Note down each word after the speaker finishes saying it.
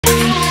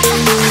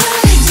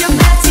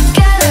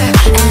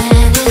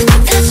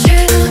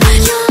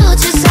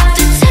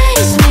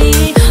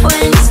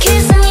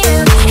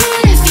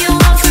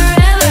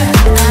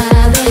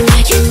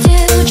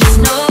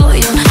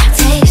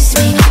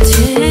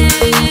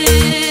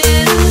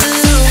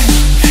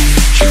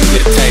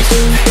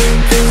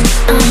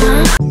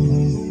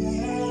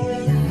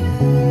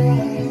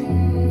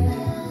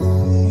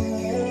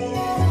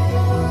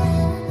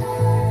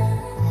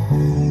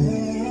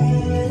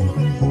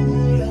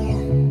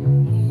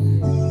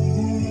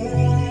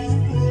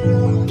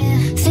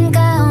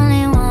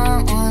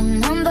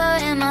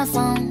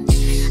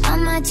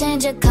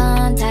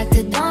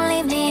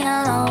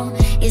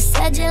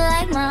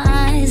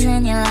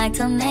like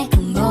to make a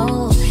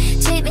move.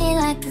 Treat me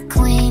like a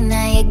queen,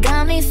 now you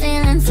got me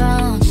feeling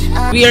thrown.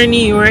 We are in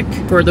New York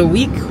for the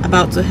week,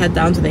 about to head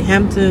down to the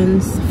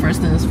Hamptons.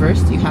 First thing is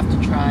first, you have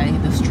to try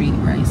the street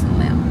rice and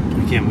lamb.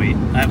 I can't wait.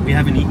 We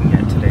haven't eaten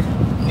yet today.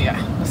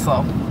 Yeah,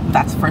 so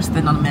that's first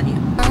thing on the menu.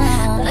 But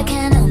I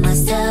can't help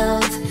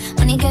myself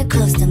when you get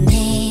close to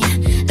me.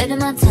 Baby,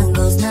 my tongue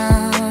goes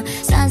numb.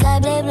 Sounds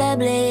like blah, blah,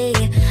 blah.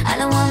 I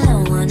don't want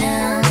no one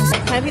else.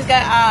 He's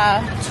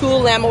got 2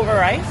 lamb over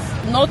rice,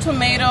 no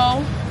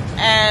tomato,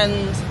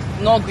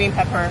 and no green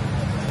pepper.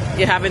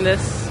 You having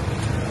this?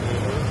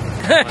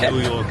 I'm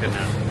New Yorker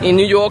now. In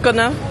New Yorker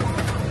now?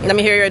 Let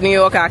me hear your New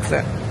York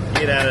accent.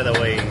 Get out of the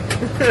way.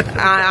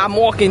 I'm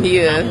walking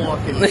here. I'm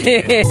walking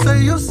here.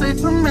 Say you'll say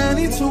too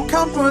many to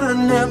count, but I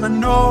never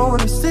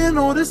noticed. In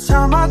all this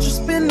time, I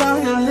just been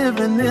out here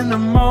living in the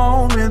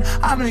moment.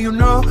 I know you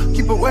know,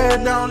 keep it way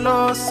down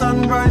low,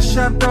 sunrise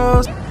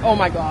shadows. Oh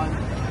my god.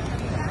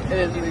 It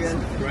is really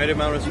good. Right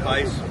amount of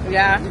spice.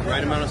 Yeah.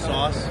 Right amount of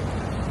sauce.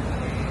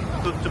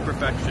 Cooked to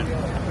perfection.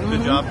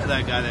 Good job to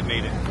that guy that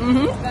made it.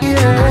 I'm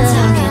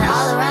talking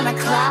all around the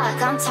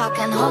clock. I'm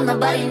talking home,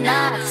 nobody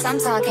knocks. I'm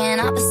talking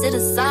opposite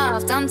of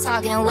soft. I'm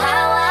talking wild,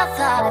 wild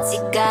thoughts.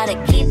 You gotta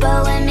keep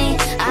up with me.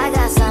 I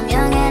got some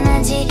young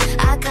energy.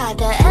 I got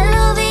the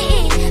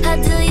LOVE. How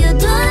do you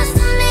do this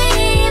to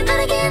me?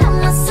 Better get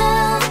on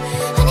myself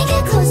when you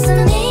get close to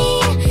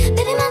me.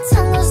 Baby, my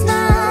tongue goes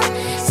numb.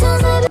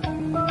 Sounds like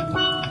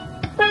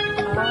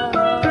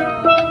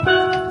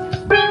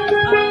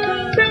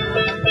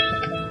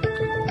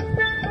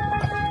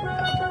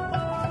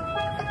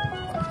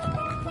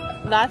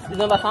You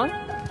know that song?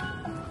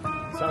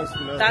 Sounds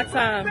familiar. That's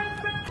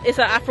it's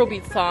an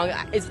Afrobeat song.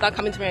 It's not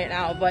coming to me right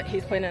now, but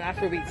he's playing an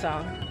Afrobeat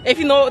song. If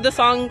you know the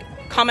song,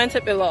 comment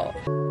it below.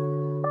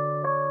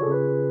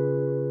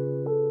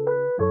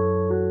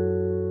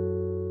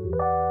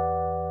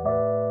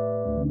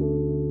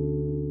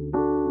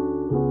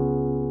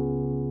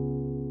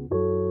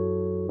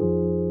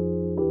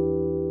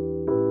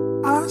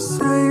 I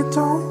say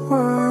don't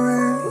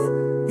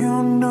worry,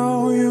 you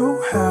know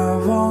you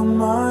have all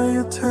my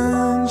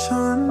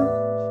attention.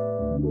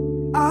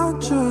 I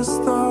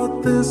just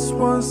thought this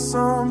was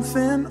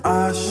something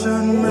I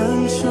should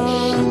mention.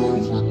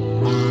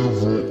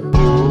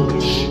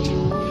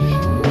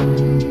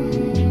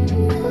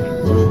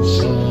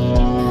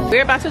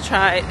 We're about to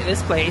try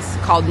this place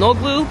called No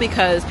Glue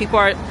because people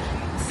are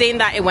saying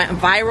that it went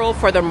viral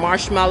for the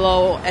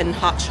marshmallow and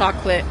hot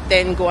chocolate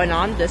thing going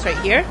on, this right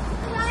here.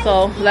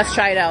 So let's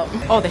try it out.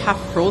 Oh, they have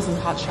frozen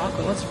hot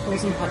chocolate. What's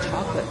frozen hot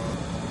chocolate?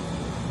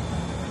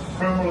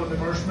 Caramel and the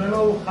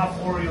marshmallow,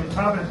 half Orient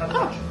tab and half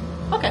touch.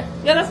 Okay,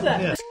 yeah, that's that.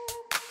 Yeah.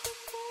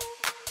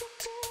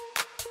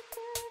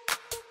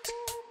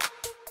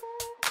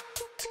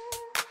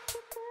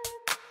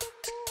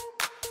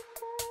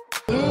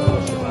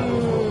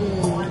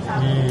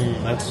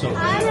 That's so good.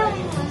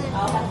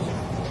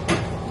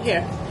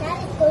 Here.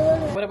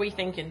 What are we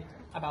thinking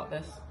about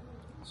this?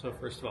 So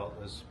first of all,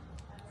 it was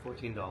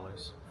 $14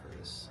 for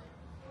this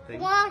thing.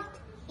 What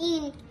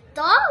in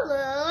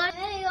dollars?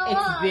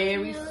 It's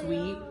very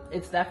sweet.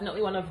 It's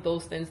definitely one of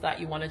those things that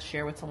you want to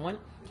share with someone.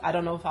 I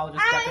don't know if I'll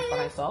just get it for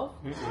myself.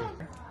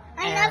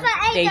 I never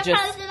ate the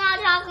person on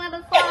chocolate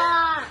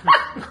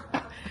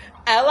before.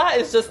 Ella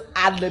is just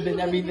ad-libbing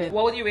everything.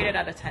 What would you rate it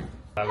out of 10?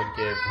 I would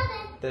give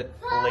the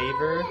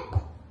flavor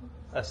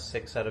a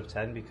 6 out of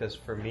 10 because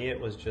for me it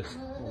was just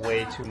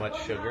way too much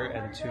sugar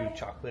and too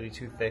chocolatey,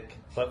 too thick.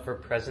 But for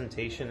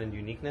presentation and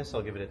uniqueness,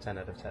 I'll give it a 10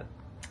 out of 10.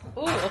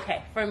 Ooh,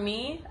 okay. For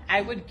me,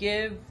 I would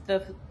give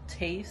the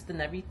taste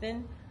and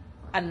everything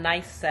a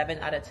nice 7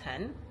 out of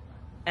 10.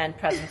 And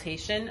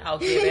presentation, I'll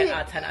give it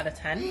a 10 out of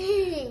 10.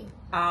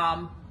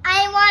 I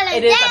want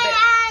to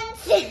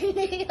dance.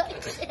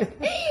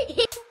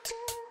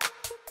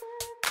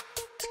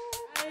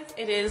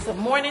 It is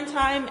morning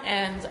time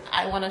and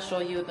I want to show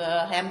you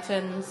the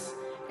Hamptons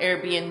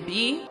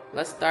Airbnb.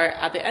 Let's start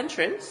at the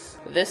entrance.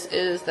 This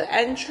is the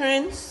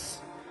entrance.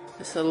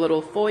 It's a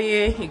little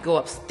foyer. You go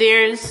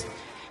upstairs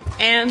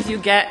and you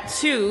get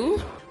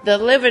to the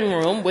living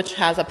room, which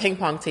has a ping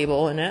pong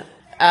table in it.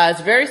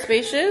 It's very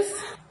spacious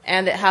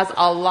and it has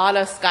a lot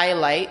of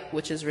skylight,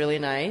 which is really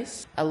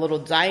nice. A little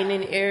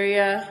dining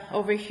area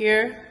over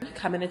here.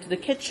 Coming into the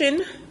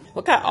kitchen.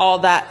 Look at all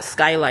that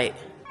skylight.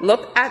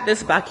 Look at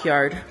this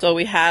backyard. So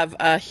we have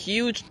a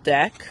huge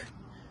deck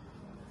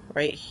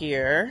right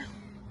here.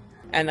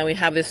 And then we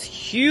have this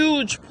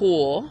huge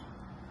pool.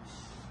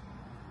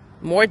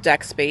 More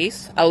deck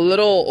space. A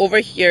little over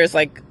here is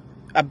like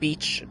a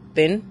beach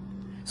thing.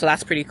 So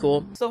that's pretty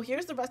cool. So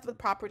here's the rest of the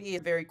property.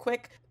 Very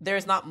quick.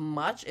 There's not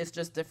much. It's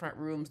just different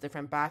rooms,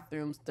 different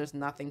bathrooms. There's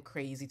nothing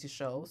crazy to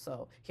show.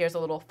 So here's a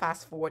little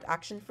fast forward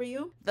action for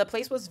you. The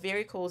place was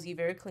very cozy,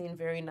 very clean,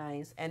 very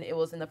nice. And it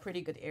was in a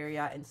pretty good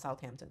area in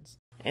Southampton.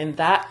 And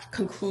that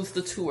concludes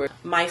the tour.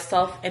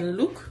 Myself and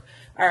Luke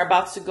are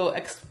about to go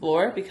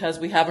explore because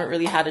we haven't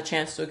really had a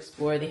chance to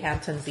explore the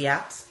Hamptons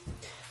yet.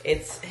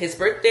 It's his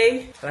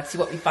birthday. Let's see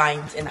what we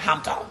find in the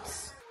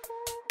Hamptons.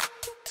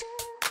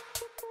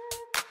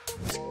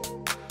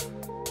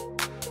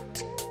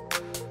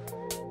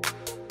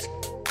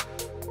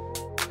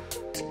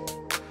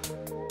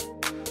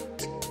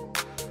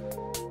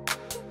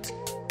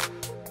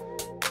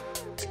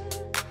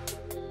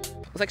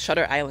 It's like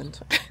Shutter Island.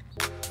 Oh,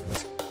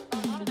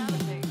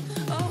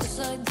 it's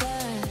like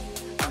that.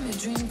 I'm your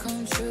dream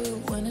come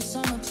true when it's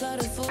on a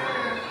platter full.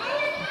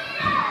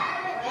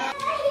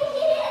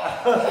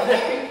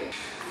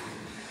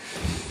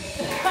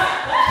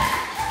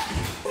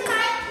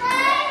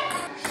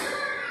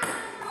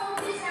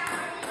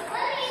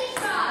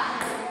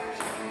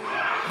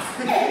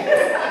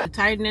 The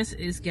tiredness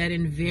is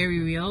getting very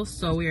real,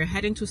 so we are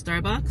heading to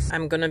Starbucks.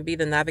 I'm gonna be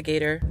the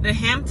navigator. The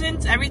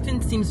Hamptons,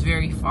 everything seems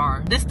very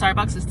far. This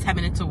Starbucks is 10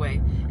 minutes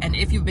away, and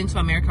if you've been to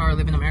America or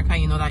live in America,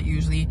 you know that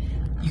usually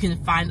you can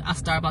find a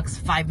Starbucks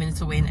 5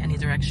 minutes away in any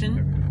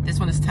direction. This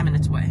one is 10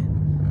 minutes away,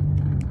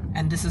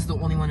 and this is the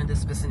only one in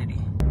this vicinity.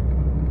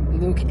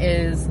 Luke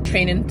is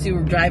training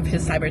to drive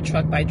his cyber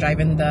truck by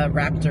driving the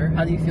Raptor.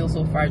 How do you feel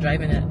so far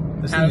driving it?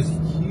 This thing is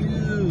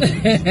huge.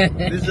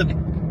 This is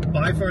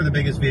by far the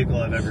biggest vehicle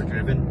I've ever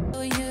driven.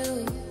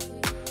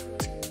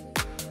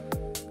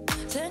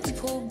 Then you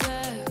pull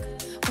back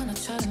when I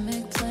try to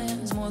make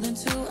plans more than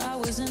 2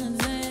 hours in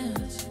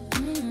advance.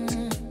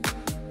 I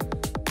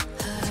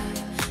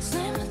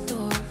slam the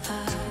door,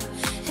 I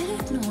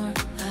ignore,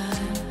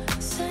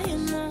 I say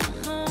no,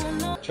 no,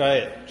 no. Try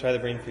it. Try the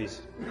brain freeze.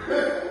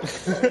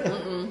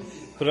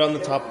 Put it on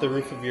the top of the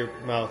roof of your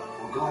mouth.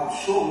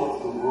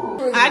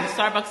 I like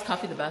Starbucks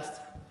coffee the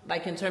best.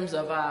 Like in terms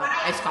of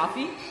iced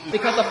coffee,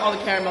 because of all the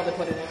caramel they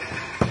put in it.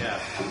 Yeah.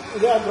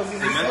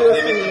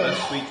 They make the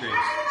best sweet drinks.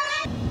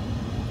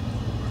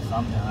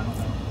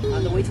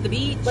 On the way to the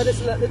beach. But it's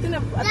the thing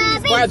that I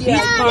think it's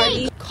beach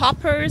party.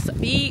 Cooper's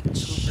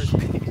Beach.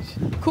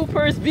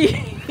 Cooper's Beach.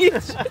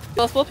 So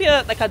it's supposed to be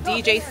like a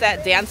DJ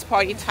set dance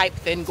party type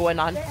thing going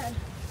on.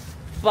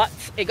 But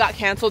it got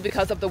canceled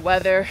because of the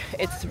weather.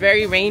 It's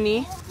very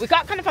rainy. We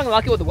got kind of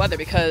unlucky with the weather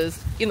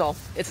because, you know,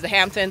 it's the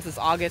Hamptons, it's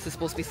August, it's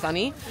supposed to be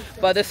sunny.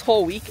 But this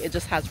whole week it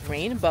just has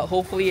rain. But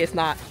hopefully it's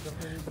not,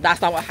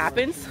 that's not what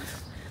happens.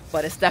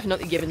 But it's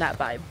definitely giving that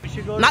vibe.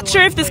 Not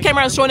sure if this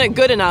camera is showing it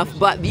good enough,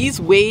 but these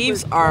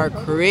waves are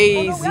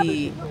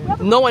crazy.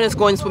 No one is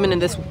going swimming in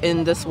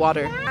this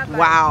water.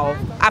 Wow.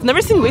 I've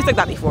never seen waves like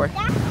that before.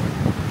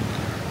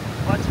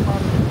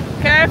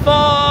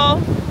 Careful!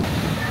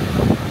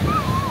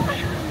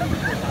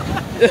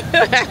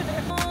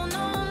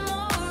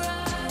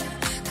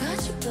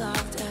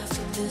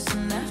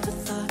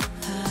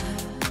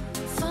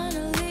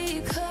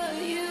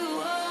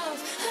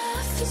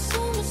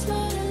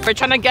 We're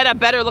trying to get a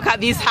better look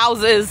at these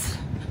houses.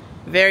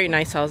 Very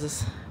nice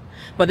houses.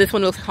 But this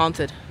one looks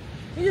haunted.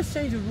 You just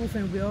change the roof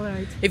and we'll be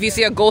alright. If you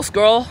see a ghost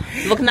girl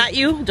looking at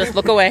you, just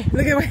look away.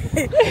 Look away.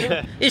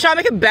 You trying to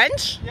make a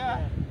bench?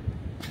 Yeah.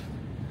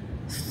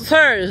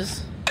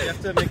 Sirs. You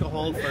have to make a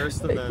hole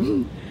first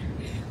and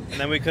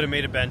then we could have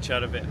made a bench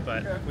out of it,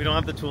 but we don't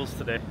have the tools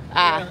today.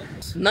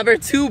 Number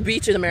 2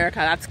 beach in America.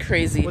 That's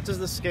crazy. What does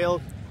the scale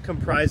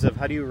comprise of?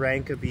 How do you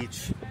rank a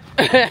beach?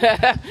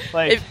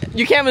 Like,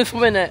 you can't even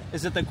swim in it.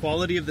 Is it the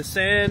quality of the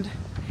sand?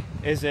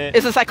 Is it?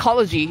 It's a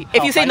psychology.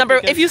 If you say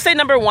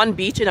number 1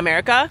 beach in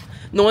America,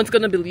 no one's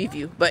gonna believe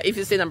you. But if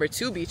you say number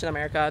 2 beach in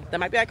America, they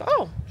might be like,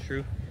 oh,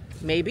 true.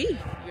 Maybe.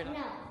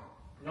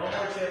 No more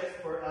chips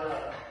for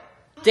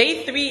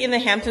Day 3 in the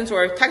Hamptons,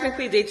 or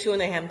technically day 2 in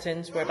the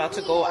Hamptons. We're about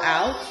to go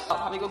out. I'll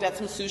probably go get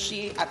some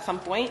sushi at some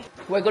point.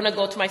 We're gonna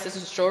go to my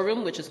sister's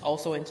showroom, which is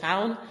also in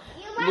town.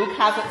 Luke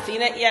hasn't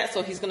seen it yet,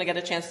 so he's gonna get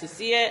a chance to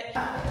see it.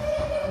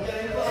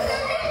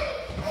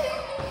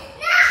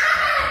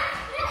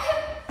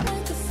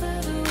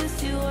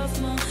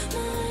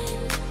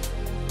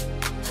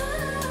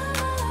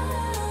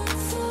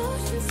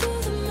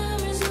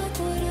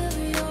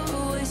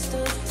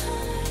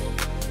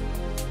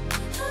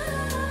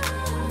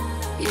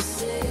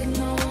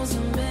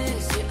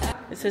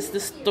 This is the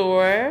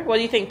store. What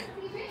do you think?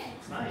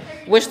 Nice.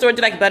 Which store do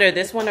you like better,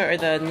 this one or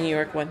the New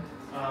York one?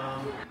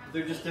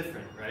 They're just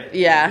different, right?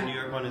 Yeah. The New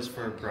York one is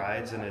for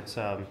brides and it's,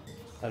 I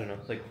don't know,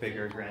 like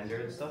bigger, grander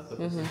and stuff, but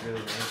this is really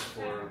nice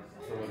for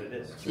what it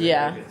is. It's really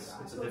yeah. Big.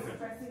 It's a different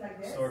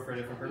store for a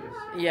different purpose.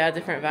 Yeah,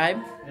 different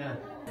vibe. Yeah.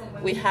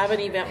 We have an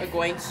event we're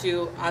going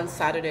to on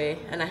Saturday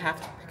and I have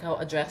to pick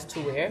out a dress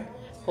to wear.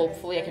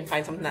 Hopefully I can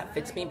find something that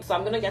fits me. So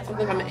I'm gonna get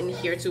something from in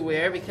here to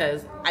wear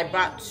because I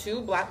brought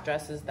 2 black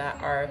dresses that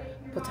are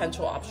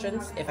potential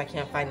options if I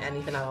can't find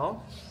anything at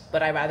all.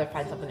 But I'd rather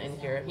find something in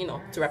here, you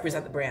know, to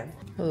represent the brand.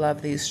 I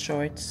love these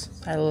shorts.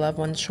 I love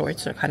when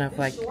shorts are kind of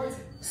like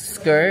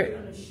skirt,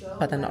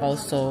 but then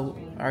also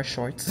are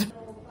shorts.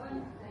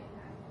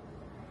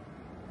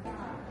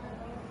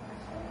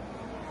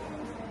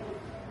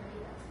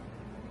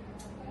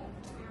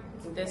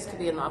 This could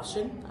be an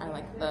option. I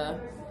like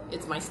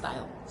it's my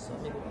style, so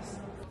maybe this.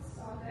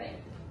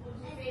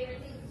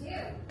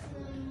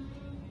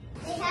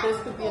 This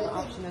could be an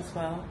option as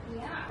well.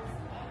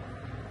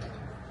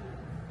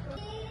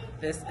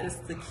 This is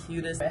the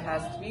cutest. It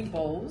has 3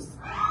 bows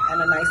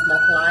and a nice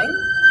neckline.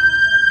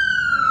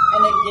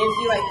 And it gives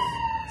you like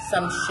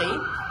some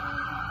shape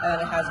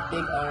and it has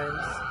big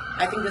arms.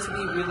 I think this would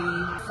be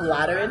really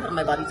flattering on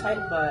my body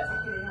type, but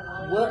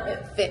will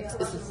it fit?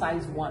 It's a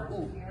size 1.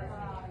 Ooh.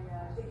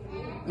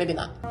 maybe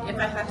not. If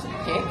I had to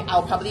pick,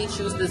 I'll probably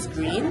choose this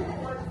green.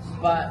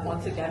 But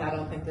once again, I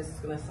don't think this is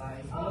gonna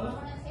size me.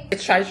 I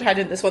tried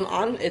this one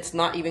on. It's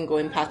not even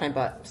going past my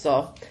butt.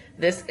 So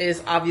this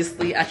is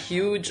obviously a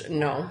huge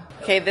no.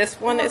 Okay, this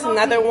one is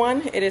another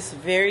one. It is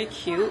very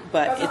cute,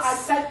 but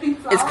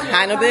it's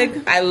kind of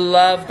big. I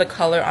love the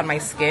color on my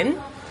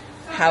skin.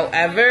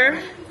 However,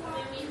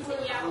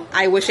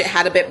 I wish it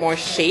had a bit more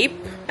shape.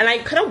 And I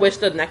kind of wish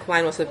the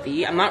neckline was a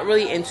V. I'm not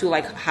really into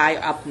like high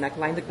up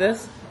necklines like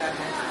this. This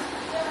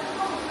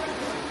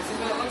is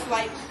what it looks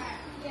like.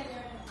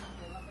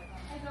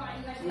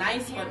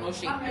 Nice, but no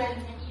shape.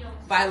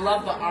 But I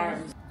love the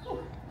arms.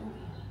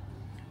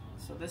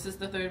 So this is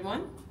the third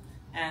one.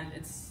 And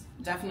it's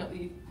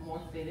definitely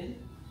more fitted,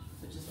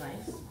 which is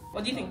nice.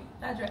 What do you think?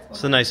 That dress.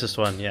 It's the nicest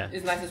one, yeah.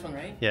 It's the nicest one,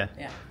 right? Yeah.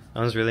 Yeah. That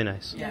one's really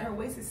nice. Yeah, her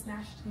waist is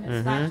snatched.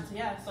 It's snatched,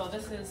 yeah. So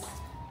this is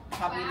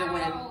probably the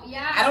win.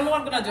 I don't know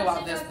what I'm gonna do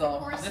about this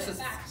though. This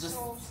is just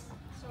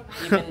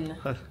even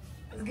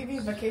It's giving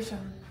you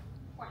vacation.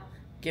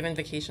 given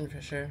vacation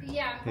for sure.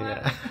 Yeah.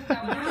 Yeah.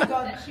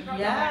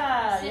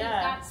 Yeah.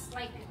 That's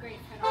like a great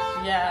fit.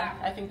 Yeah,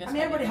 I think this. I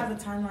mean, everybody has a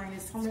timeline.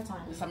 It's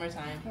summertime.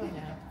 Summertime.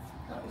 Yeah.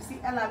 You see,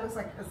 Ella looks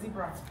like a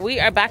zebra. We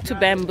are back to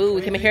Bamboo.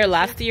 We came here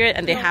last year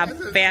and they have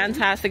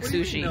fantastic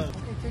sushi. I've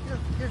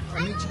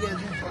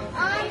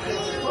been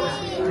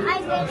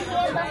here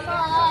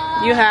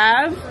before. You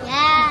have?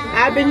 Yeah.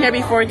 I've been here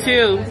before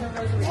too.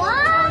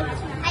 What?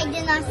 I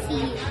did not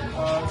see you.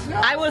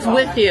 I was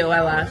with you,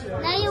 Ella.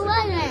 No, you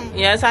wasn't.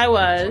 Yes, I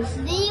was.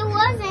 No, you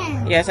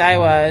wasn't. Yes, I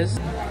was.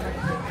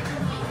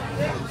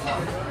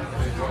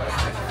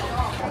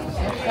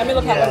 Let me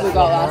look at what we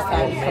got last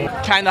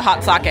time. Trying the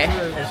hot sake.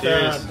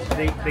 Cheers.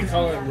 They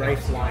call it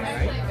rice wine,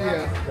 right?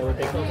 Yeah. Is that what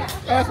they call it?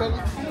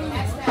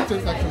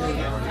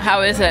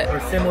 How is it? Or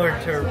similar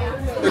to...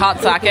 Hot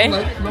sake?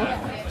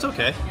 It's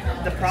okay.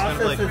 The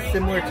process like- is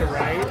similar to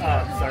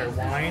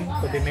wine,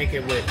 but they make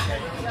it with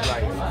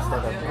rice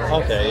instead of rice.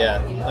 Okay, yeah.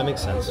 That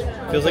makes sense.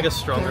 Feels like a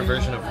stronger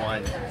version of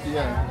wine.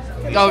 Yeah.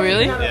 Oh,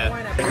 really? Yeah.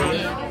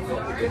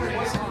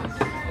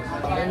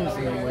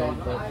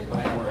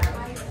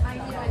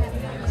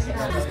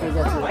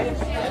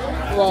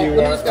 Well, Do you let me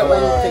want, just get one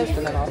of the things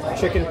and then I'll...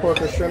 Chicken,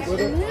 pork, or shrimp with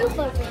it?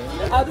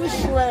 I'll do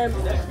shrimp.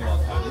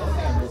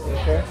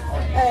 Okay.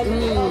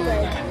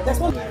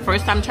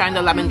 First time trying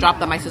the lemon drop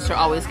that my sister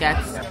always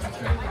gets.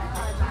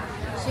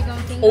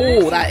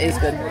 Oh, that is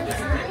good.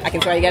 I can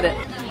try to get it.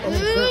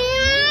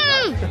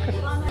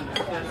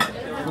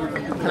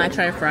 Can I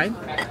try a fry?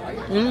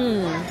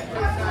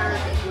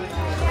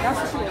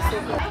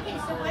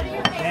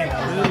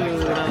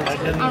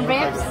 On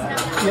ribs?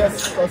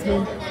 Yes, that's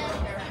me.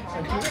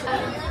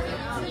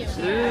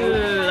 Ooh,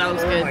 that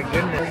looks Oh good. my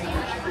goodness.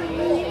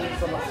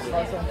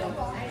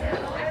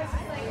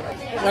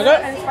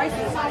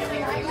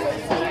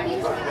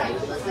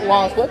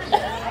 Wow, it's good.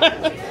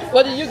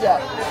 What did you get?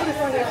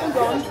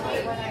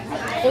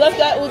 Well, let's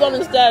get udon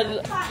instead.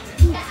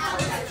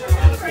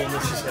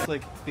 It's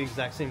like the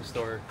exact same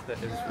store that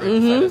is right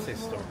beside Esé's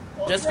store.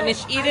 Just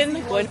finished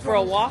eating, going for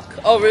a walk.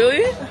 Oh,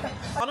 really?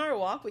 On our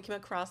walk, we came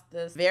across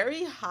this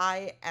very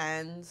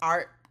high-end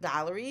art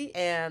gallery,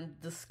 and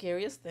the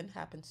scariest thing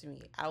happened to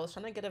me. I was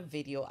trying to get a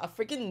video, a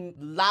freaking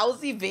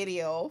lousy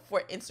video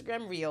for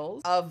Instagram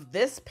Reels of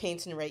this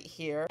painting right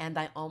here, and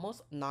I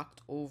almost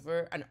knocked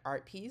over an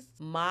art piece.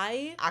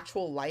 My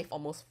actual life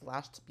almost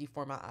flashed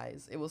before my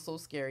eyes. It was so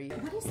scary.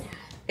 What is that?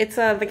 It's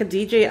like a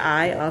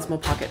DJI Osmo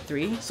Pocket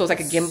 3, so it's like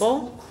a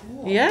gimbal.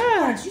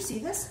 Yeah. Did you see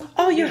this?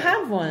 Oh, you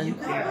have one.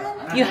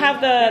 You have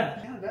the...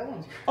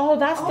 Oh,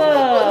 that's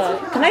the...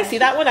 Can I see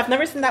that one? I've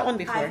never seen that one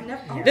before.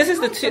 This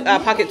is the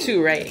Pocket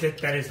 2, right?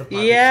 That is the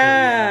Pocket 2,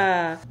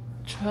 Yeah.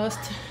 Trust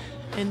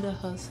in the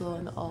hustle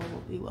and all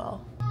will be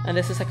well. And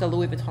this is like a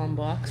Louis Vuitton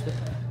box with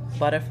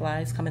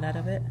butterflies coming out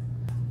of it.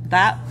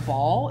 That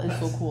ball is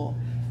so cool.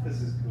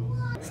 This is cool.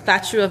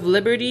 Statue of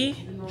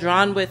Liberty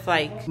drawn with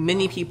like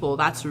mini people.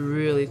 That's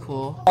really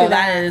cool. Oh,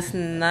 that is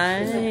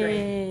nice.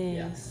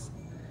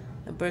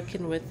 A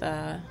Birkin with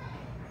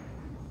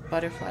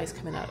butterflies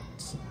coming out.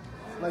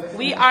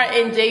 We are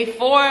in day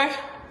 4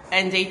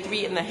 and day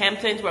 3 in the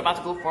Hamptons. We're about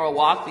to go for a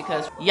walk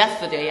because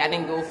yesterday I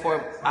didn't go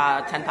for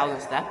 10,000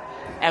 steps,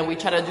 and we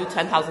try to do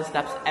 10,000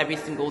 steps every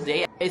single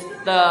day. It's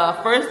the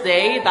first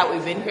day that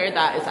we've been here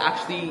that it's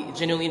actually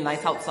genuinely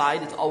nice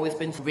outside. It's always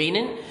been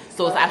raining,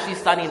 so it's actually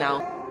sunny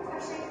now.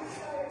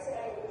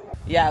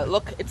 Yeah,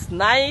 look, it's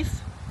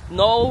nice.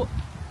 No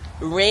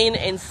rain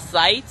in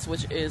sight,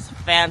 which is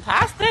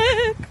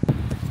fantastic.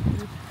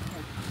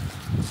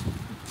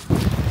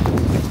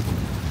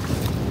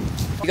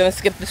 You're gonna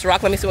skip this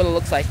rock? Let me see what it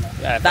looks like.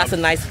 Yeah, that's a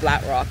nice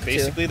flat rock,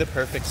 Basically the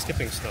perfect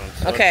skipping stone.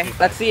 So okay,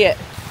 let's see it.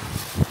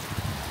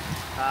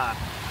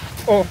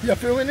 Oh, you're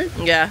feeling it?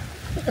 Yeah.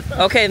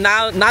 Okay,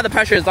 now the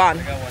pressure is on.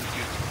 I got 1,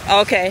 2.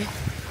 Okay.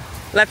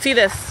 Let's see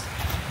this.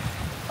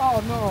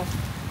 Oh, no.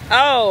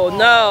 Oh,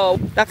 no.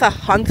 That's a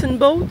hunting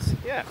boat?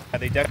 Yeah.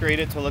 They decorate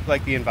it to look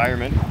like the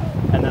environment,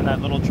 and then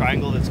that little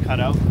triangle that's cut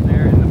out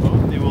there in the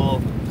boat, they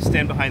will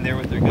stand behind there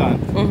with their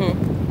gun,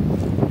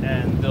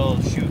 and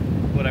they'll shoot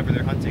whatever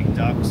they're hunting,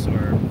 ducks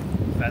or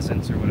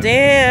pheasants or whatever.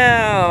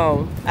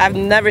 Damn! I've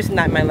never seen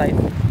that in my life.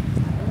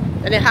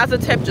 And it has a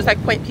tip just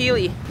like Point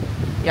Peely.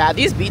 Yeah,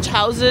 these beach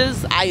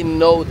houses, I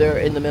know they're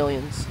in the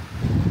millions.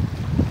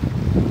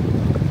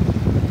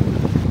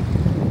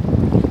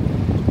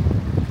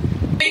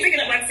 Are you picking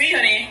up my tea,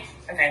 honey?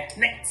 Okay,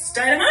 next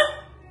dilemma.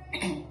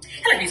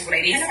 Hello, beautiful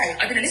ladies. Hello.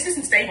 I've been a listener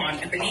since day one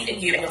and believe in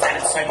you and your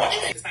talent so much.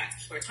 In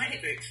fact, we're a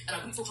tight-knit group and I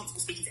wouldn't feel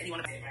comfortable speaking to anyone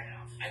about it right now.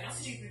 I'd love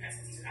to do group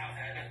activities without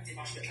her, like we did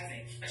last year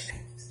traveling. But she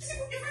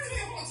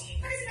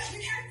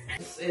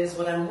This is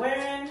what I'm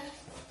wearing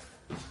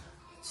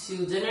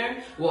to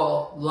dinner.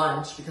 Well,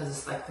 lunch because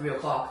it's like 3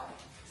 o'clock.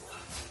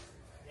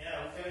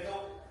 Yeah, we gotta go.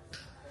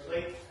 We're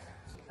late.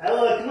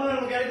 Ella, come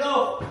on, we gotta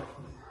go.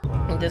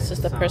 And this is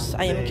the purse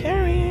I am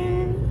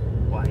carrying.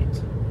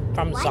 White.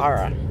 From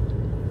Zara.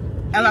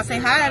 Ella, say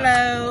hi,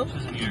 hello.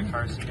 Your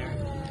car seat there?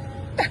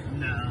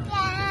 No.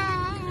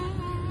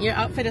 Your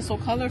outfit is so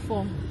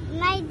colorful.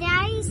 My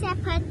daddy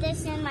said put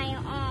this in my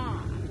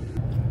arm.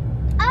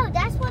 Oh,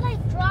 that's what I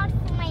brought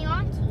for my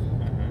auntie.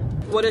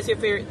 What is your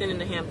favorite thing in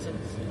the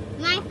Hamptons?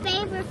 My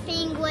favorite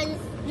thing was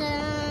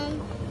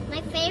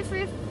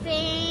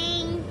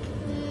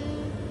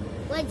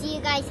was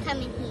you guys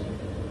coming here.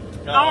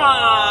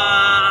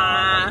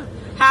 Aww,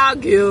 how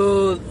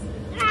cute.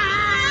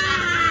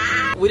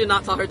 We did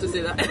not tell her to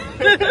say that.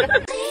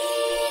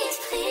 Please,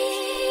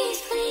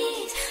 please,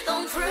 please,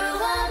 don't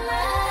prove I'm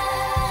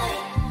right.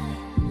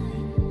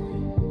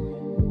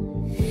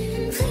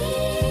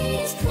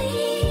 Please,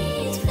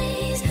 please,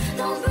 please,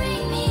 don't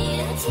bring me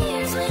to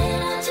tears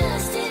when I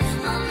just did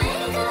my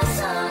makeup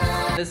so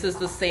much. This is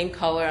the same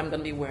color I'm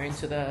gonna be wearing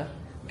to the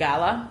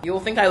gala. You'll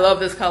think I love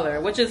this color,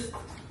 which is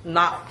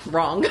not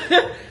wrong.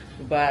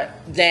 But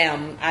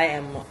damn, I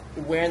am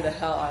wearing the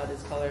hell out of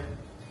this color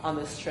on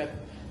this trip.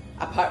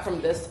 Apart from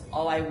this,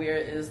 all I wear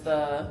is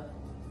the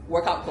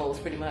workout clothes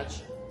pretty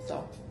much.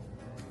 So,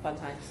 fun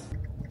times.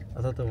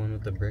 I thought the one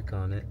with the brick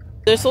on it.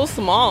 They're so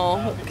small.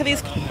 Look at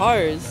these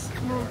cars.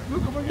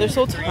 They're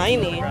so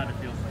tiny.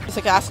 It's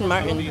like Aston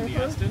Martin.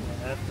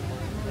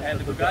 And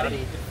the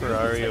Bugatti.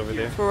 Ferrari over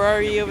there.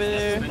 Ferrari over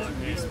there.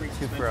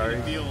 Two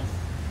Ferraris.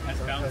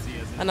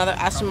 Another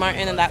Aston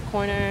Martin in that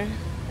corner.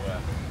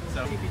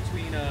 So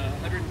between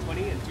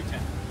 120 and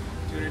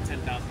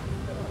 210,000.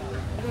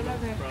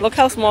 Look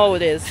how small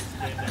it is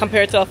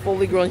compared to a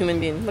fully grown human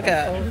being. Look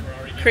at that.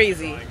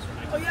 Crazy.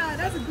 Oh yeah,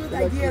 that's a good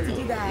idea to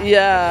do that.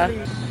 Yeah.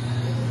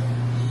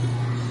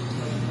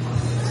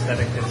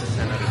 Aesthetic is a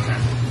 10 out of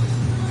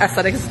 10.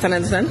 Aesthetic is 10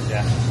 out of 10?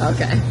 Yeah.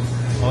 Okay.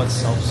 Oh, it's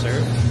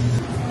self-serve?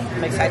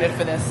 I'm excited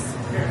for this.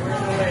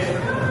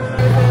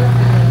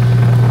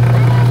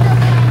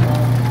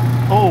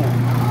 Oh!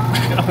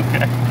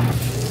 Okay.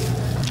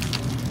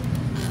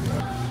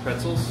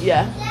 Pretzels?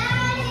 Yeah.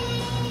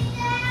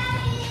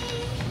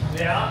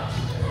 Yeah.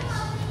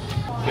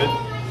 Good.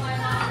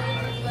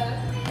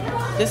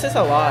 This is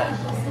a lot.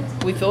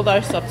 We filled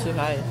our stuff too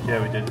high.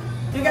 Yeah, we did.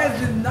 You guys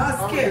did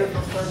not skip.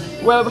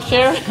 Well,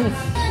 Sharon.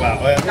 Wow.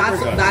 Oh, yeah,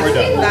 we're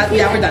done.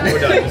 Yeah, we're done. We're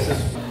done. This is...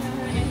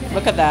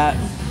 Look at that.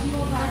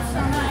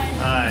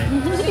 Hi.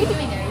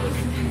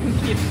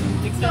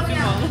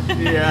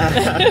 Yeah.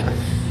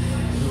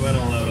 We went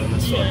all out on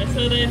this one. Yeah, so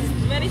there's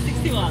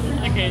 2061.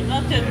 Okay,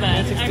 not that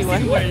bad.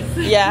 61? Worse.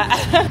 Yeah.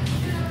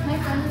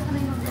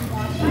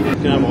 You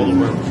can have all the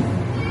work.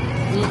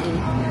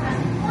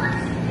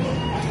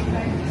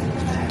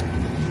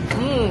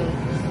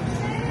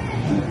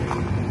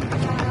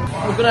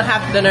 We're gonna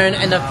have dinner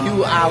in a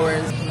few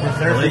hours.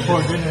 Dessert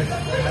before dinner.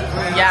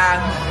 Yeah,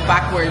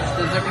 backwards.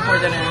 Dessert before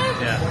dinner.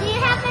 Yeah.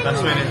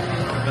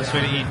 Best way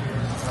to eat.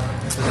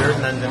 Dessert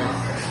and then dinner.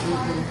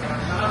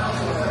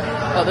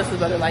 Oh, this is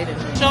better lighting.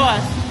 Show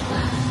us.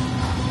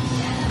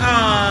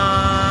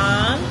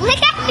 Aww.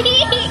 Look at me.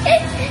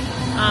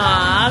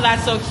 Aww,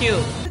 that's so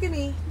cute. Look at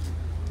me.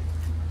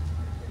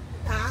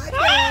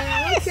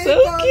 Ah, Okay,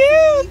 so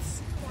cute.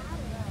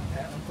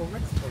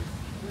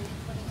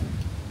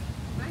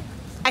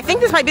 I think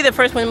this might be the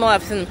first windmill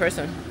I've seen in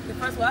person. The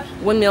first what?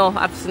 Windmill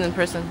I've seen in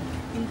person.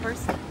 In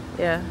person.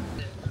 Yeah.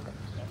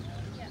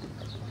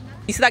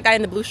 You see that guy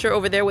in the blue shirt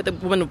over there with the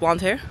woman with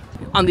blonde hair?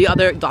 On the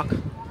other dock.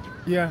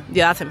 Yeah.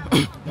 Yeah, that's him.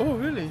 Oh,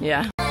 really?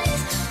 Yeah.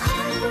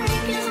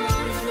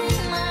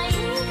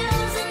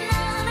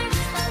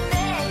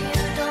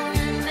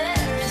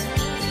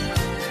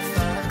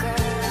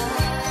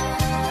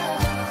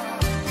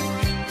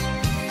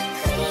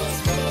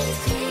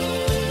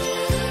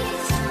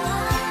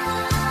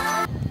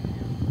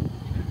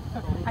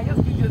 I guess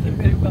you did it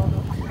very well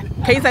though.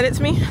 Can you send it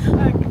to me?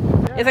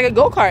 It's like a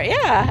go-kart,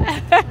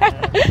 yeah.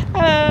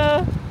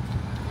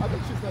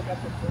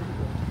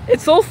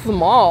 It's so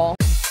small.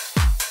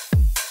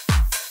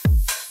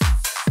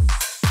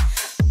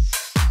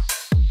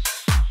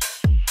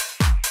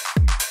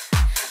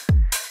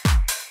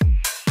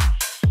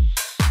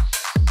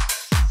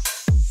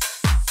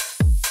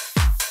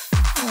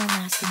 Oh,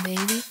 nasty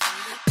baby.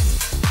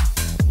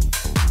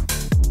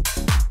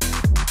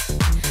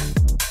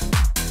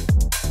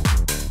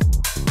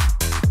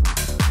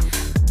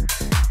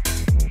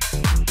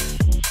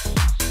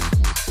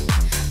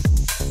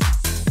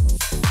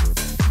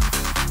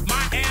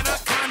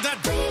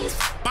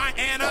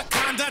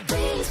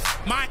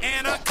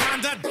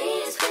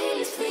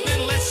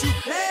 she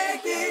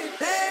begged it,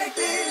 begged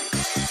it.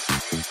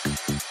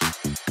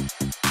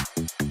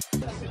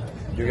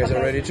 You guys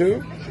are ready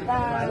too?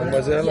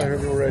 Mademoiselle, I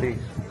heard you're ready.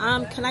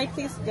 Can I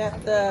please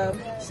get the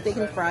steak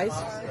and fries?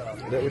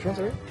 Which one,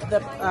 sorry?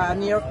 The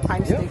New York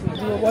Times steak.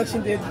 We were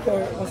watching this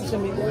on social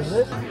media.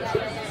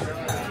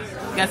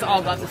 You guys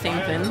all got the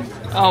same thing.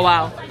 Oh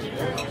wow.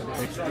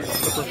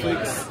 Pepper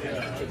flakes.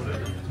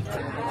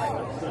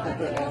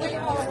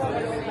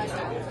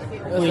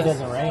 Really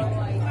doesn't rain.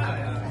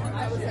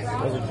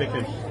 Those are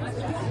chicken.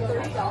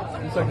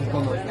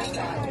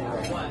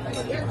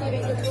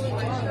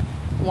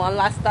 One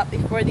last stop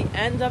before the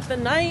end of the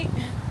night.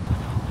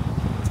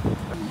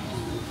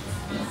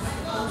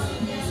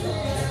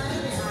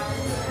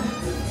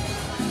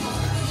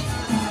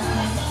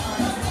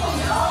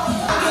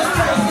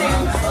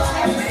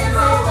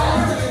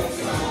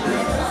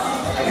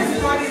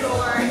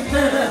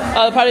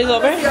 Oh, the party's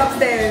over?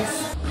 Upstairs.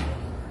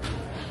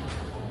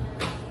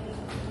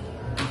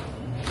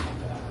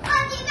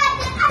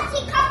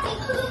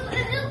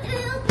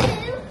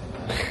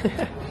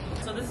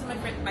 So this is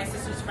my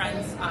sister's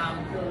friend's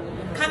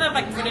kind of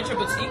like furniture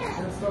boutique.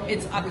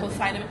 It's a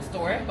consignment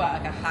store, but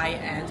like a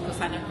high-end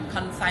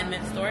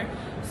consignment store.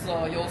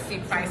 So you'll see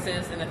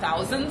prices in the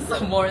thousands,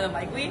 more than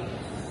likely.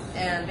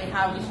 And they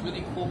have these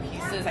really cool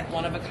pieces, like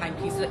one-of-a-kind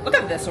pieces. Look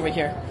at this over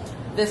here.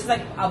 This is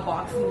like a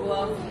boxing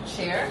glove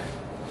chair.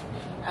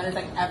 And it's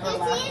like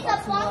everlasting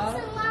boxing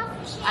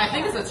glove. I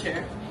think it's a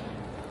chair.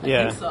 I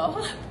think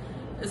so.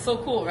 It's so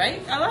cool,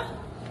 right, Ella?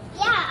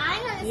 Yeah,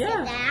 I'm gonna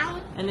sit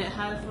down. And it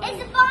has like...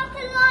 It's a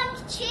boxing lunch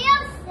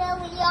chair,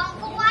 silly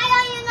uncle. Why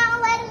are you not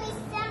letting me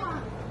sit on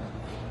it?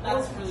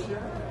 That's really...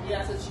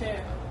 Yeah, it's a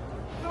chair.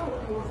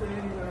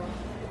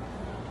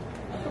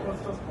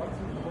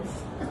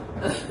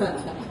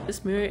 This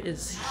mirror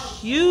is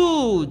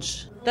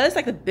huge. That is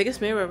like the biggest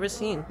mirror I've ever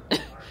seen.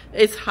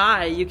 It's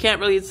high. You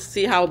can't really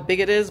see how big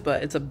it is,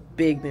 but it's a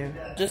big mirror.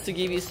 Just to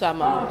give you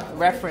some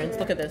reference,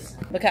 look at this.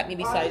 Look at me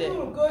beside it.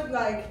 Good,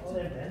 like,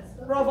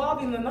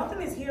 revolving.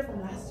 Nothing is here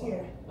from last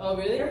year. Oh,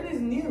 really? Everything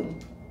is new.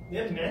 We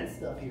have men's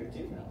stuff here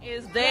too now.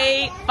 It's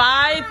day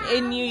 5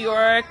 in New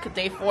York,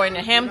 day 4 in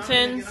the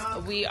Hamptons.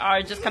 We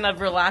are just kind of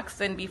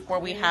relaxing before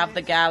we have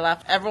the gala.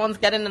 Everyone's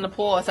getting in the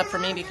pool except for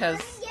me because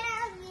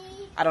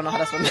I don't know how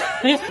to swim.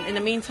 In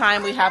the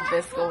meantime, we have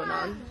this going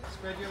on.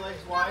 Spread your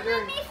legs wider.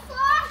 A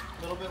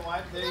little bit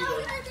wide. There you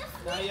go.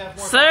 Now you have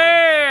more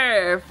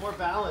Serve! balance. More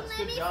balance.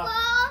 Good job.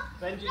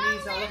 Bend your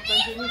knees, Alex.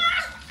 Bend your knees.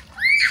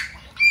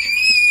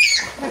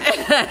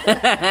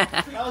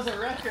 That was a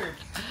record.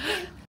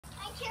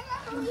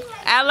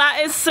 Ella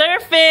is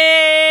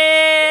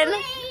surfing!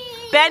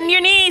 Bend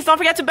your knees. Don't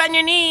forget to bend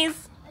your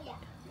knees.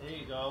 There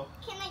you go.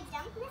 Can I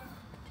jump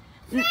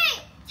now? 3,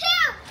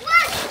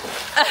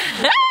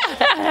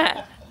 2,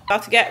 1!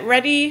 About to get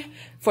ready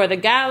for the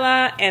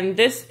gala, and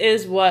this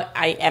is what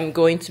I am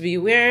going to be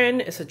wearing.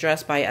 It's a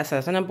dress by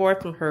Esé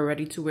Azenabor from her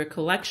ready-to-wear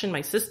collection,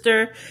 my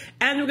sister.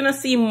 And we're gonna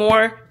see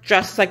more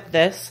dresses like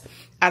this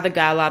at the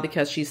gala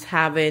because she's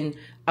having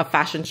a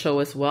fashion show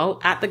as well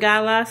at the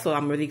gala, so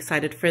I'm really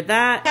excited for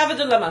that. I have a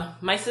dilemma.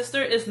 My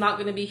sister is not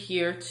gonna be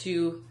here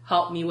to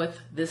help me with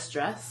this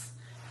dress,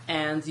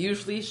 and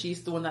usually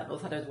she's the one that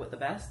knows how to do it the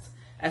best,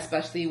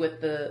 especially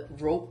with the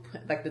rope,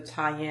 like the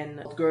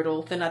tie-in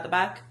girdle thing at the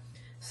back.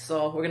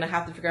 So we're gonna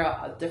have to figure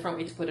out a different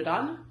way to put it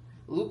on.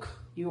 Luke,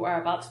 you are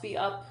about to be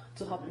up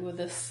to help me with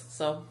this,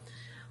 so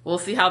we'll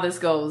see how this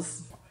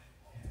goes.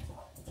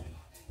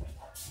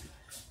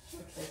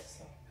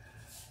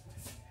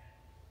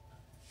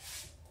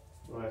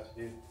 What do I have to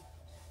do? You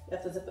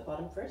have to zip the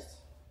bottom first.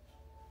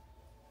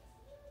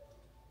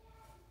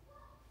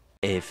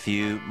 A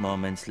few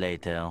moments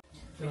later.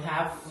 We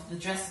have the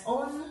dress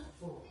on.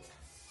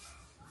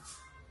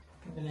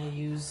 I'm gonna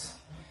use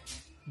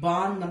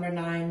Bond number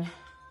 9,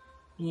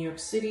 New York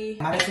City.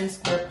 Madison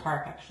Square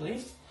Park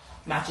actually.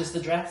 Matches the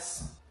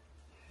dress.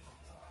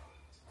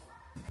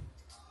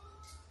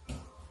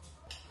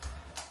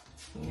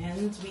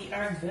 And we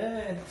are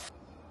good.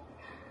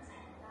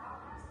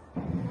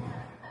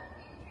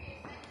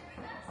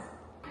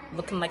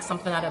 Looking like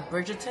something out of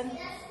Bridgerton.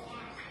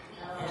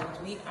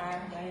 And we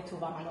are ready to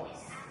vamos.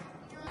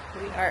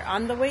 We are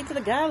on the way to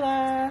the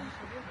gala.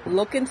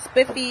 Looking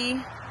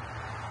spiffy.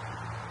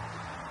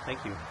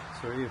 Thank you.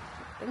 So are you.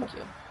 Thank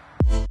you.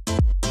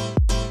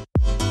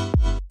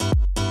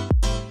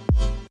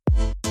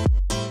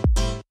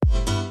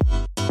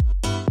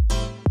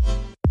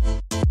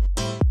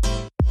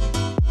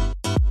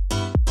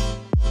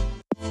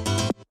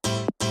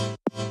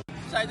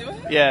 Should I do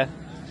it? Yeah.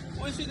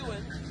 What is she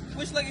doing?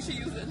 Which leg is she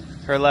using?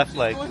 Her left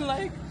leg. One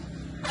leg?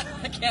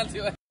 I can't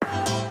do it.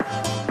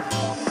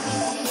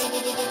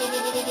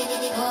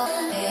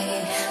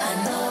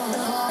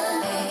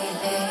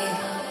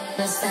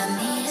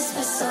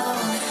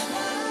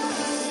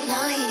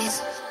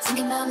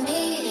 Thinking about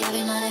me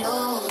every night.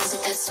 Oh, is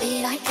it that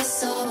sweet? I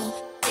guess so.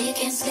 You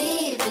can't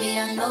sleep, baby.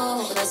 I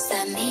know that's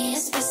that me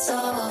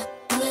espresso.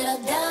 Move it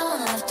up,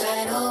 down, left,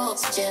 right. Oh,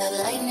 switch it up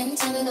like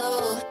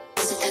Nintendo.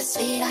 Is it that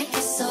sweet? I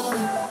guess so.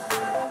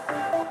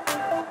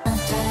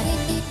 Left,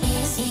 right,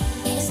 easy.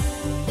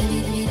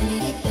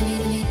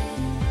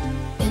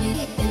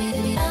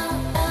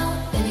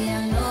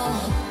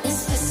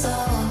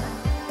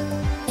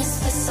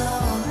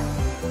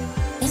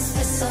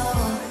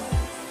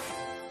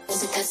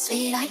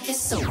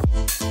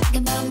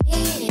 Think about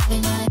me every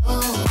night.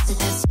 Oh, is it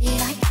that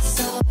sweet? I guess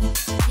so.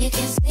 You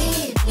can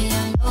sleep, we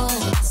don't know.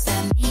 What's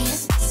that mean?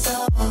 It's so.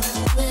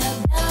 Put up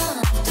down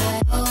on the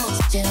dial. Oh,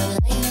 still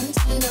like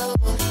Nintendo.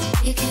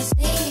 You can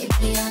sleep,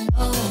 we don't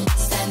know.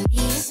 What's that mean?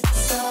 It's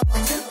so.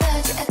 Too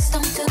bad your ex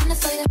don't feel the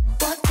fighter.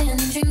 Walked in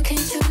and dream came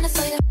true in the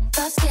fighter.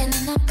 Got skin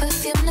and not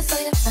perfume in the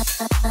fighter.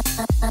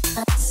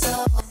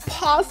 So.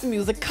 Pause the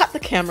music, cut the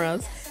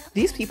cameras.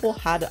 These people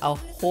had a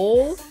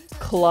whole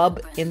club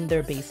in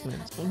their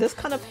basement. This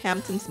kind of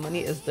Hamptons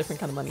money is different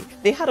kind of money.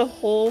 They had a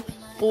whole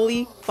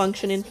fully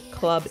functioning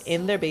club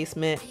in their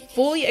basement,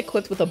 fully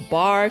equipped with a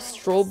bar,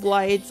 strobe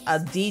lights, a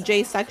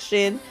DJ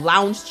section,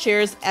 lounge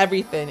chairs,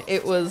 everything.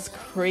 It was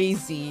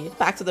crazy.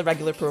 Back to the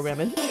regular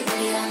programming.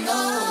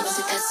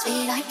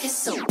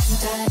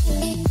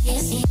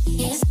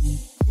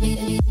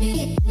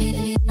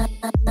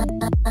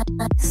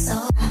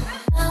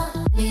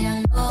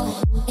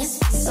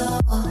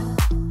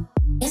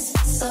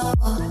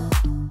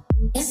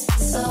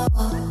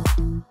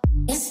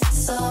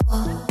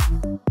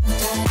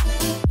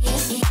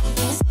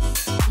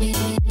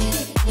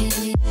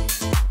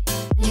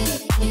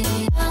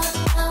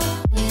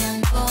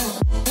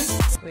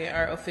 We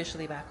are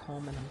officially back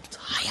home and I'm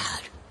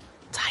tired.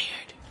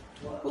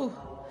 Whew.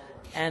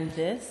 And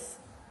this,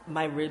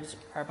 my ribs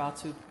are about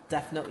to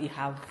definitely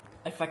have,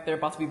 I feel like they're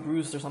about to be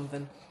bruised or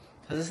something.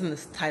 Cause this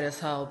is tight as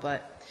hell,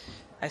 but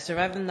I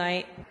survived the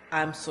night.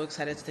 I'm so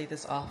excited to take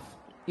this off.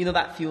 You know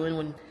that feeling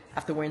when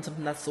after wearing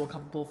something that's so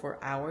comfortable for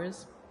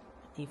hours,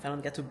 and you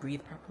finally get to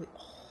breathe properly?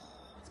 Oh,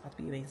 it's about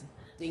to be amazing.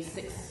 Day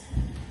 6.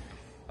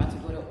 About to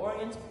go to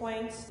Orient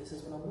Point. This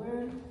is what I'm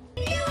wearing.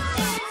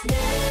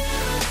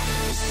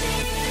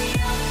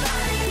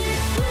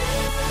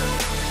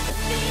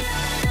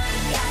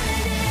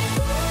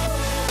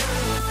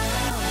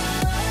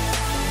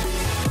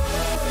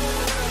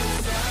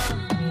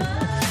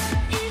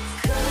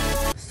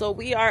 So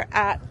we are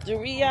at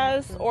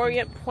Duryea's,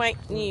 Orient Point,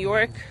 New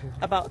York,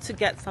 about to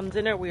get some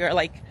dinner. We are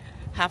like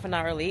half an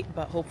hour late,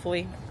 but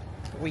hopefully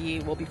we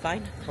will be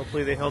fine.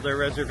 Hopefully they held our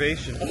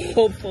reservation.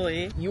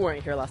 Hopefully. You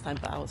weren't here last time,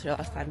 but I was here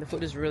last time. The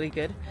food is really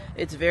good.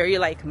 It's very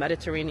like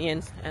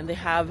Mediterranean, and they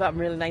have a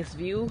really nice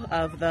view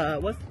of the,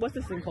 what's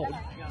this thing called?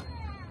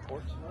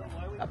 Port?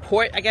 A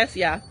port, I guess,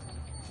 yeah.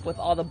 With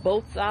all the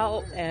boats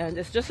out, and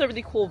it's just a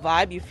really cool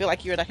vibe. You feel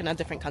like you're like in a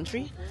different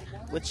country,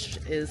 which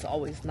is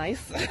always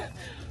nice.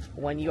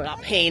 When you're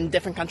not paying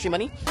different country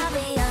money. I'll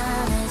be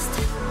honest,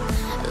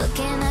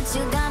 looking at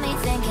you got me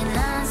thinking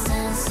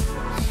nonsense.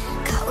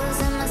 Cows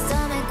in my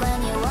stomach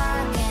when you're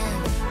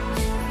walking.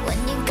 When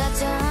you got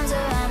your arms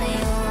around me,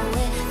 oh,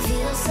 it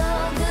feels so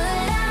good.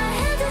 I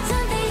had to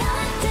tell the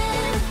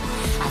often.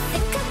 I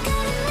think I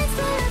got it mixed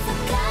but I've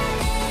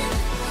forgotten.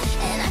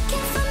 And I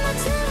can't find my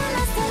true and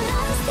I still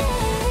lost it.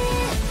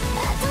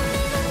 I don't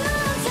even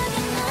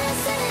know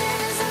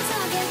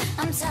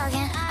I'm talking nonsense. I'm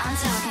talking.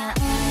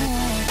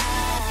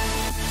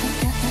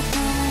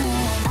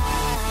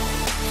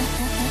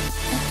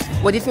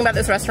 What do you think about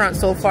this restaurant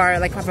so far,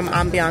 like from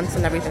ambiance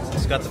and everything?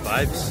 It's got the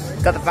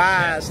vibes. Got the vibes.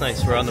 Yeah, it's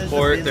nice. We're on the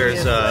port.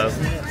 There's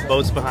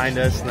boats behind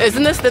us.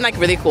 Isn't this thing like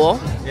really cool?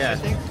 Yeah.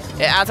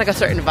 It adds like a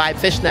certain vibe.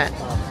 Fishnets.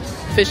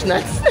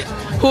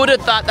 Who would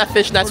have thought that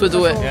fishnets would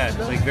do it? Yeah,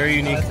 like very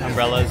unique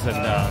umbrellas and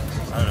I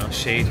don't know,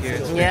 shade here.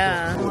 It's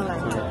yeah. Cool.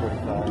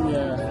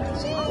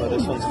 Yeah. Well,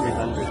 this one's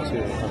 300 too.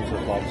 It comes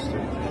with lobster.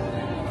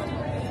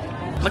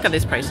 Look at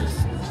these prices.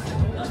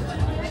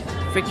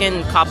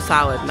 Freaking Cobb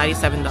salad,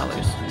 $97.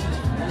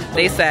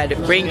 They said,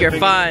 bring your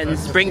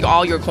funds, bring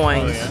all your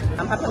coins. Oh, yeah.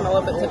 I'm having a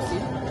little bit tipsy.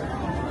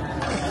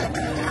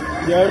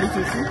 You already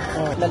tipsy?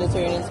 Oh.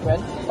 Mediterranean spread.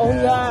 Oh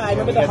yeah, I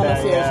remember the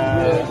hummus here is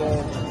really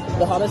good.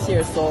 The hummus here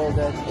is so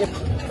good.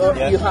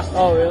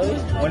 Oh really?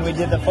 When we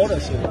did the photo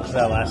shoot. Was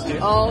that last year?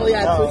 Oh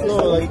yeah,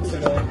 weeks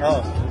ago.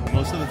 Oh.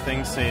 Most of the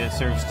things say it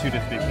serves 2 to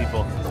 3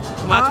 people.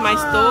 Watch my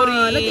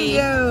story. Look at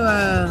you.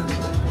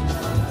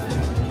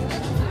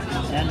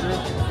 Andrew,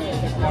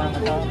 one on the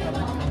top.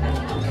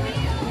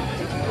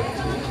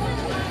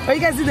 Oh, you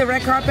guys do the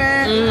red carpet?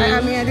 I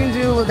mean, I didn't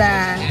do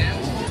that.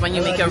 When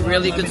you make a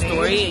really good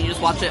story and you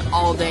just watch it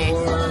all day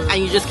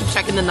and you just keep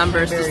checking the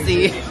numbers to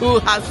see who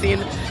has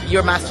seen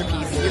your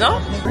masterpiece, you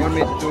know?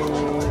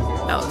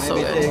 Oh, so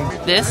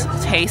good. This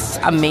tastes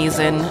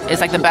amazing.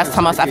 It's like the best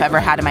hummus I've ever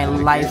had in my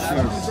life.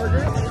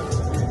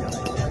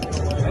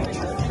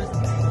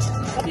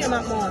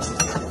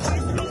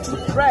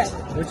 Bread.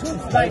 Which one?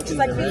 Like, it's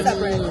like pizza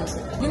bread.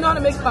 You know how to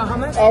make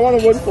hummus? I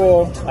want to wait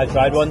for... I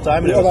tried one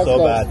time and it was so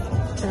bad.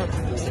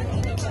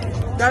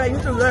 Gala, you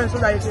should learn so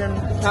that you can...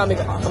 How to make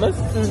hummus?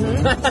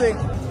 Mm-hmm.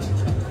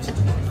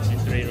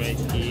 Three right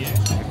here.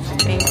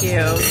 Thank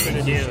you.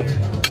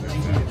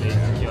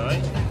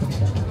 Enjoy.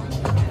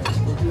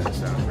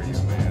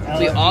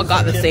 We all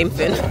got the same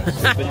thing.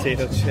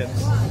 Potato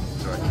chips.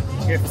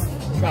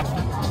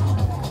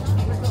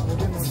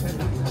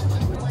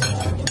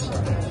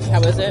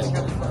 How is it?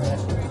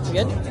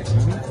 Good?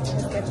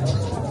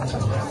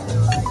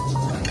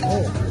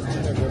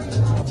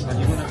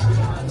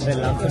 The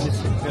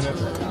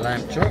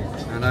lamb chop.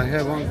 And I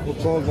have one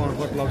cold one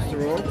hot lobster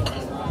roll.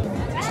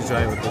 To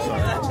try it with this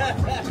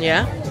one.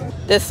 Yeah.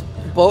 This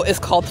boat is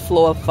called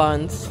Flow of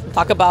Funds.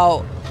 Talk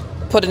about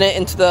putting it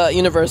into the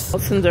universe.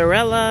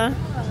 Cinderella.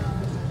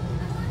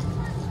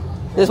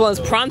 This one's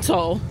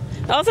Pronto.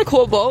 That was a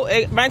cool boat.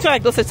 It reminds me of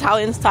like those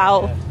Italian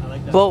style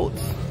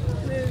boats.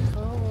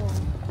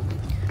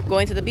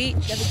 Going to the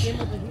beach.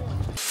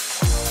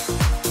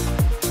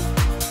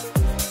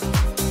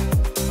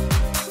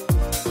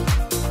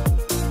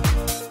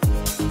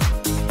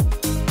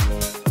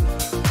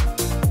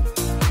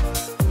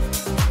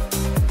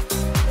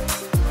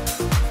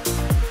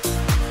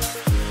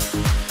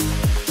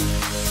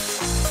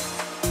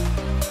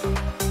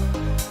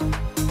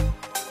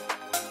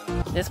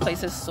 This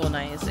place is so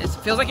nice. It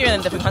feels like you're in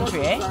a different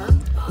country, eh?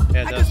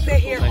 Yeah, I could stay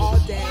here all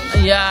day.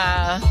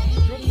 Yeah.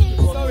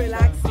 So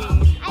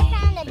relaxing. I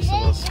found a big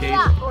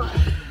rock.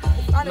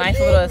 Nice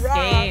little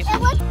escape.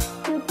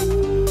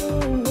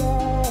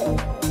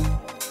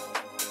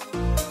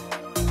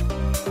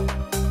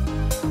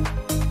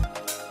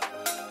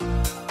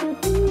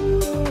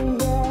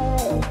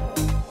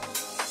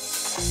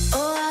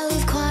 Oh, I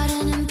leave quite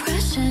an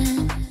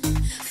impression.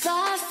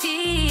 5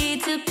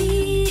 feet to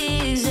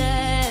be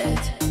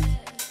exact.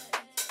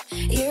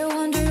 You're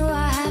wondering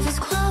why half is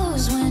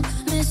closed when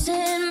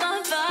missing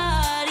my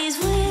body's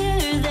where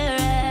they're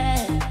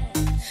at.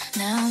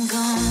 Now I'm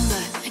gone,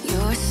 but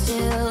you're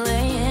still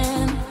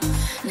laying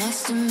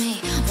next to me.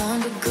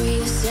 1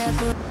 degree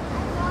separate.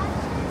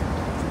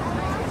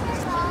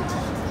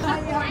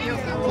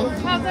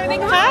 How's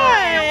everything?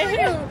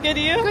 Hi. Good,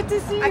 you? Good to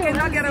see you. I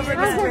cannot get over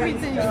this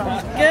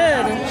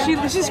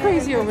Good. She's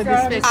crazy over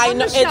this space. I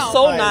know, it's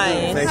so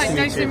nice.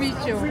 Nice to meet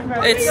you.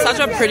 It's such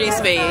a pretty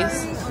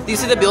space. Do you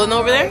see the building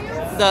over there?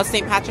 The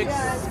St.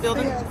 Patrick's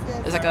building?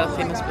 It's like a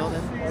famous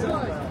building.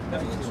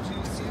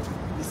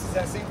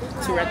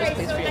 To rent this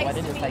place for your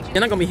wedding is like...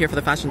 You're not going to be here for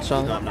the fashion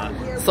show. No, I'm not.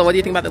 So what do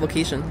you think about the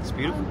location? It's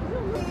beautiful.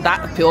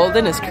 That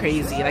building is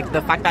crazy. Like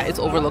the fact that it's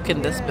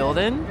overlooking this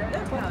building,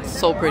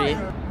 so pretty.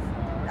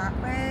 That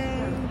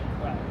way.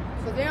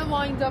 So they're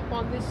lined up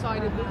on this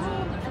side of the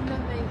road, and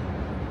then they...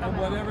 And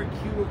whatever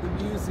cue of the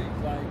music,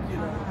 like, you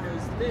know,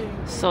 there's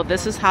things. So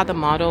this is how the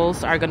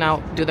models are gonna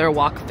do their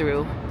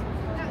walkthrough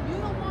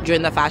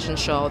during the fashion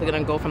show. They're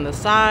gonna go from the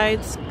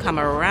sides, come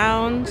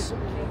around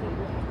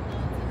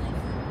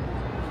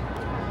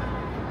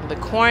the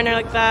corner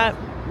like that.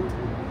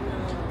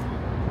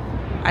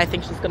 I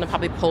think she's gonna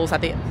probably pose at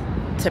the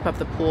tip of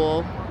the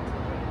pool.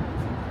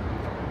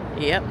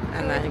 Yep,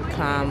 and then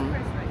come.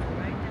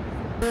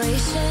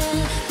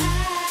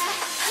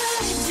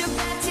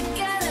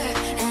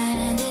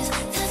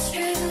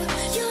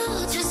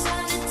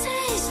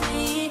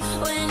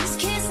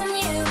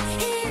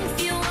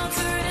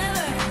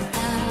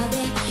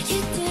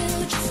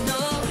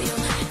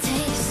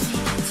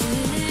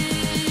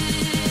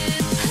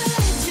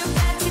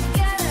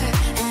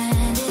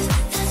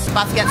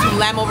 About to get some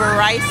lamb over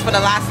rice for the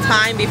last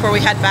time before we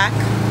head back.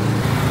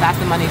 That's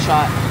the money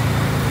shot.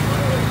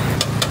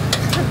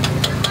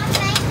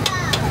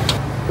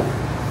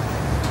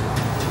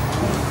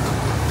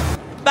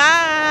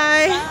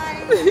 Bye.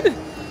 Bye.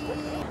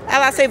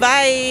 Ella, say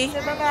bye.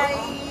 Say bye-bye.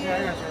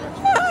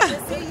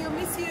 See you,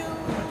 miss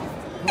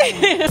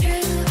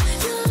you.